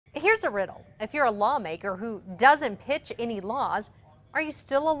Here's a riddle. If you're a lawmaker who doesn't pitch any laws, are you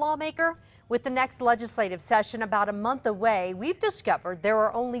still a lawmaker? With the next legislative session about a month away, we've discovered there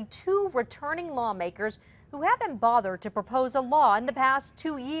are only 2 returning lawmakers who haven't bothered to propose a law in the past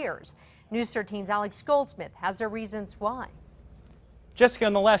 2 years. News 13's Alex Goldsmith has their reasons why. Jessica,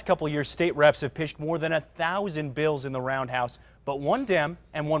 in the last couple of years, state reps have pitched more than 1,000 bills in the roundhouse, but one Dem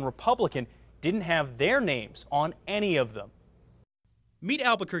and one Republican didn't have their names on any of them. Meet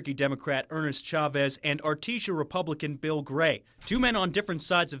Albuquerque Democrat Ernest Chavez and Artesia Republican Bill Gray, 2 men on different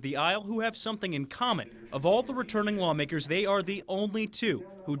sides of the aisle who have something in common. Of all the returning lawmakers, they are the only 2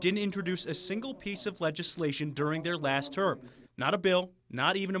 who didn't introduce a single piece of legislation during their last term. Not a bill,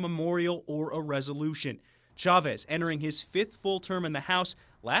 not even a memorial or a resolution. Chavez, entering his 5th full term in the House,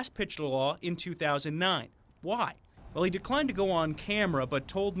 last pitched a law in 2009. Why? Well, he declined to go on camera, but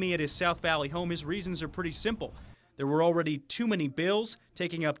told me at his South Valley home his reasons are pretty simple. There were already too many bills,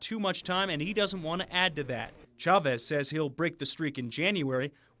 taking up too much time, and he doesn't want to add to that. Chavez says he'll break the streak in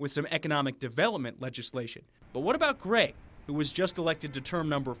January with some economic development legislation. But what about Gray, who was just elected to term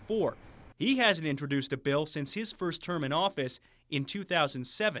number 4? He hasn't introduced a bill since his first term in office in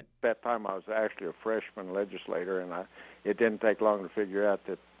 2007. At that time, I was actually a freshman legislator, and it didn't take long to figure out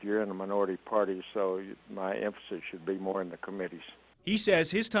that you're in a minority party, so my emphasis should be more in the committees. He says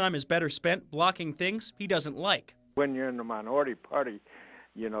his time is better spent blocking things he doesn't like. When you're in the minority party,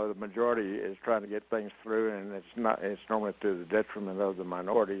 you know, the majority is trying to get things through, and it's normally to the detriment of the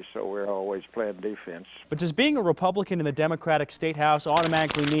minority, so we're always playing defense. But does being a Republican in the Democratic State House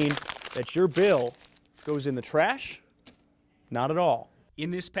automatically mean that your bill goes in the trash? Not at all.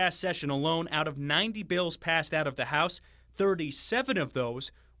 In this past session alone, out of 90 bills passed out of the House, 37 of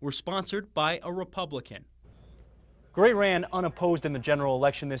those were sponsored by a Republican. Gray ran unopposed in the general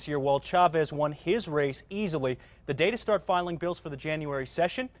election this year, while Chavez won his race easily. The day to start filing bills for the January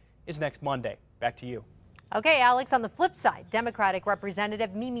session is next Monday. Back to you. Okay, Alex, on the flip side, Democratic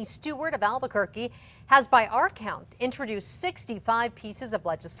Representative Mimi Stewart of Albuquerque has, by our count, introduced 65 pieces of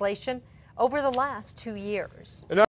legislation over the last 2 years.